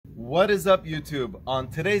What is up, YouTube? On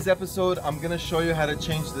today's episode, I'm gonna show you how to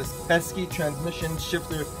change this pesky transmission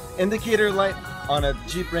shifter indicator light on a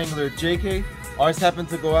Jeep Wrangler JK. Ours happened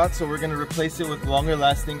to go out, so we're gonna replace it with longer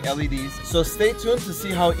lasting LEDs. So stay tuned to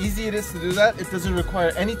see how easy it is to do that. It doesn't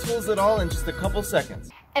require any tools at all in just a couple seconds.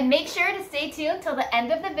 And make sure to stay tuned till the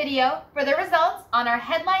end of the video for the results on our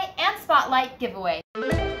headlight and spotlight giveaway.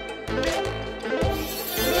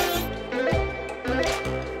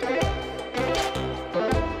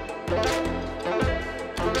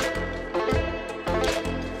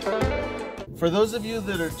 For those of you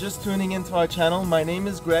that are just tuning into our channel, my name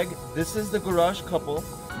is Greg. This is the Garage Couple.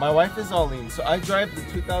 My wife is Arlene. So I drive the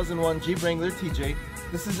 2001 Jeep Wrangler TJ.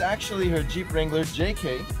 This is actually her Jeep Wrangler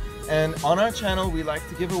JK. And on our channel, we like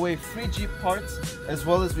to give away free Jeep parts, as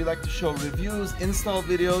well as we like to show reviews, install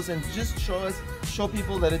videos, and just show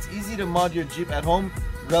people that it's easy to mod your Jeep at home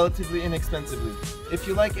relatively inexpensively. If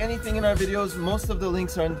you like anything in our videos, most of the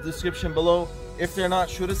links are in the description below. If they're not,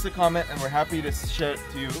 shoot us a comment and we're happy to share it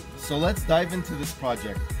to you. So let's dive into this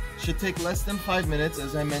project. Should take less than 5 minutes.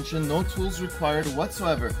 As I mentioned, no tools required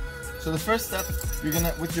whatsoever. So the first step, you're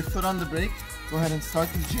gonna, with your foot on the brake, go ahead and start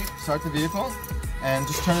the Jeep, start the vehicle, and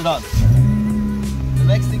just turn it on. The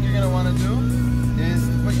next thing you're gonna wanna do is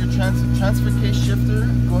put your transfer case shifter,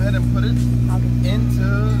 go ahead and put it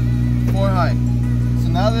into 4 high. So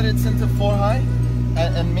now that it's into 4 high,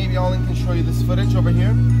 and maybe Olin can show you this footage over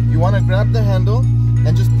here, you want to grab the handle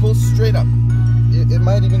and just pull straight up. It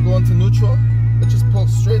might even go into neutral, but just pull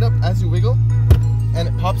straight up as you wiggle and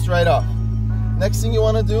it pops right off. Next thing you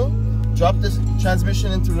want to do, drop this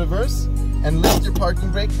transmission into reverse and lift your parking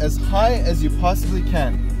brake as high as you possibly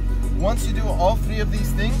can. Once you do all 3 of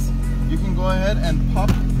these things, you can go ahead and pop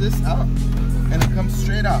this out and it comes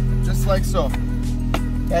straight out, just like so.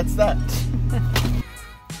 That's that.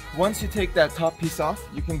 Once you take that top piece off,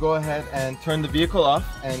 you can go ahead and turn the vehicle off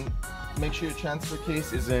and make sure your transfer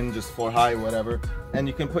case is in just 4 high, whatever, and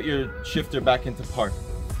you can put your shifter back into park.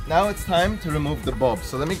 Now it's time to remove the bulb.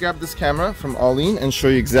 So let me grab this camera from Arlene and show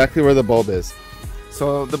you exactly where the bulb is.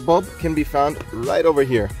 So the bulb can be found right over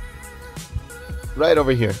here. Right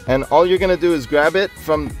over here. And all you're gonna do is grab it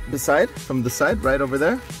from the side, right over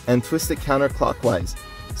there, and twist it counterclockwise.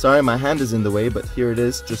 Sorry, my hand is in the way, but here it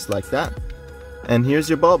is, just like that. And here's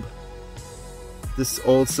your bulb, this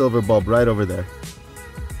old silver bulb right over there.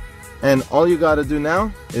 And all you gotta do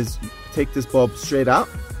now is take this bulb straight out,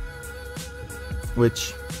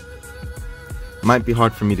 which might be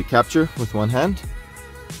hard for me to capture with one hand.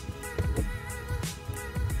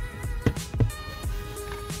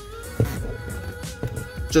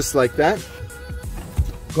 Just like that.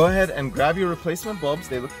 Go ahead and grab your replacement bulbs.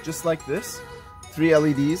 They look just like this. 3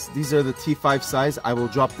 LEDs. These are the T5 size. I will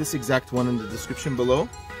drop this exact one in the description below.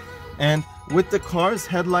 And with the car's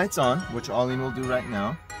headlights on, which Arlene will do right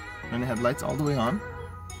now, turn the headlights all the way on,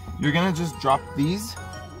 you're gonna just drop these,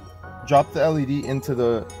 drop the LED into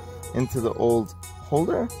the old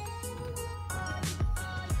holder.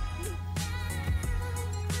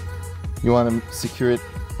 You want to secure it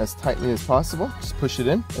as tightly as possible. Just push it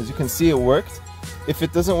in. As you can see, it worked. If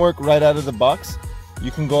it doesn't work right out of the box, you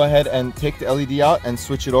can go ahead and take the LED out and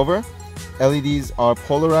switch it over. LEDs are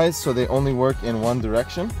polarized, so they only work in one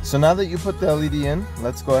direction. So now that you put the LED in,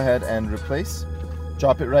 let's go ahead and replace.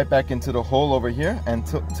 Drop it right back into the hole over here and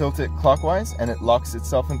tilt it clockwise, and it locks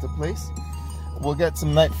itself into place. We'll get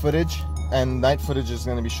some night footage, and night footage is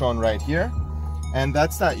going to be shown right here. And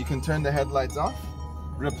that's that. You can turn the headlights off,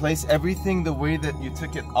 replace everything the way that you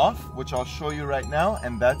took it off, which I'll show you right now,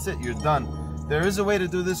 and that's it. You're done. There is a way to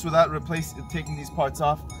do this without taking these parts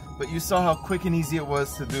off, but you saw how quick and easy it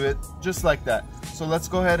was to do it just like that. So let's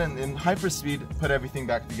go ahead and in hyperspeed put everything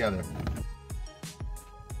back together.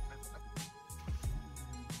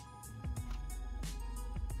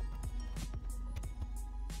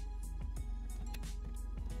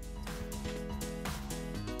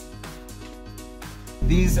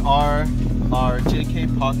 These are our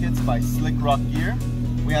JK pockets by Slick Rock Gear.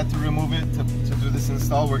 We had to remove it to do this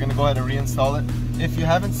install. We're gonna go ahead and reinstall it. If you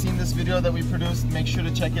haven't seen this video that we produced, make sure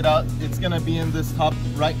to check it out. It's gonna be in this top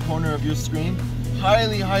right corner of your screen.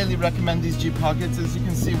 Highly recommend these Jeep pockets. As you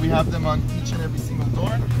can see, we have them on each and every single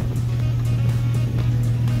door.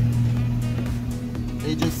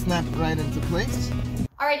 They just snap right into place.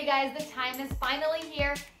 Alrighty guys, the time is finally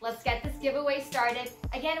here. Let's get this giveaway started.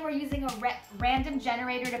 Again, we're using a random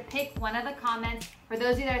generator to pick one of the comments for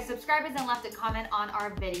those of you that are subscribers and left a comment on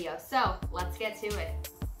our video. So let's get to it.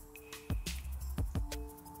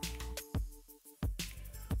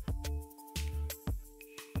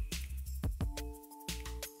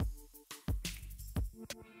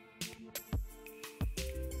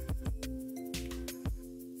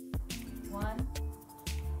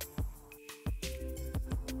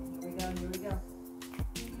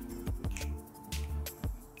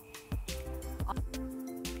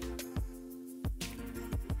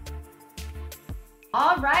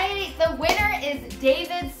 All right, the winner is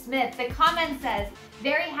David Smith. The comment says,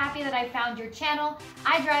 very happy that I found your channel.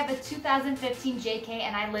 I drive a 2015 JK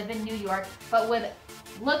and I live in New York, but would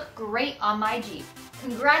look great on my Jeep.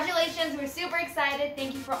 Congratulations, we're super excited.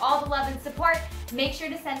 Thank you for all the love and support. Make sure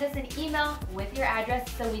to send us an email with your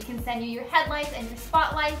address so we can send you your headlights and your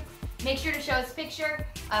spotlights. Make sure to show us a picture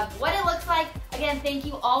of what it looks like. Again, thank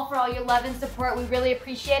you all for all your love and support. We really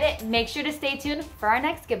appreciate it. Make sure to stay tuned for our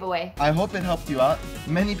next giveaway. I hope it helped you out.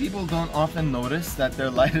 Many people don't often notice that their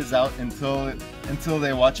light is out until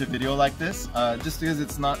they watch a video like this, just because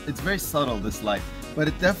it's very subtle, this light. But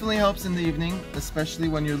it definitely helps in the evening, especially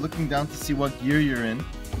when you're looking down to see what gear you're in.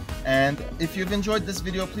 And if you've enjoyed this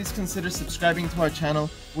video, please consider subscribing to our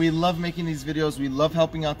channel. We love making these videos, we love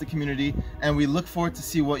helping out the community, and we look forward to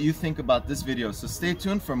see what you think about this video. So stay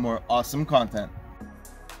tuned for more awesome content.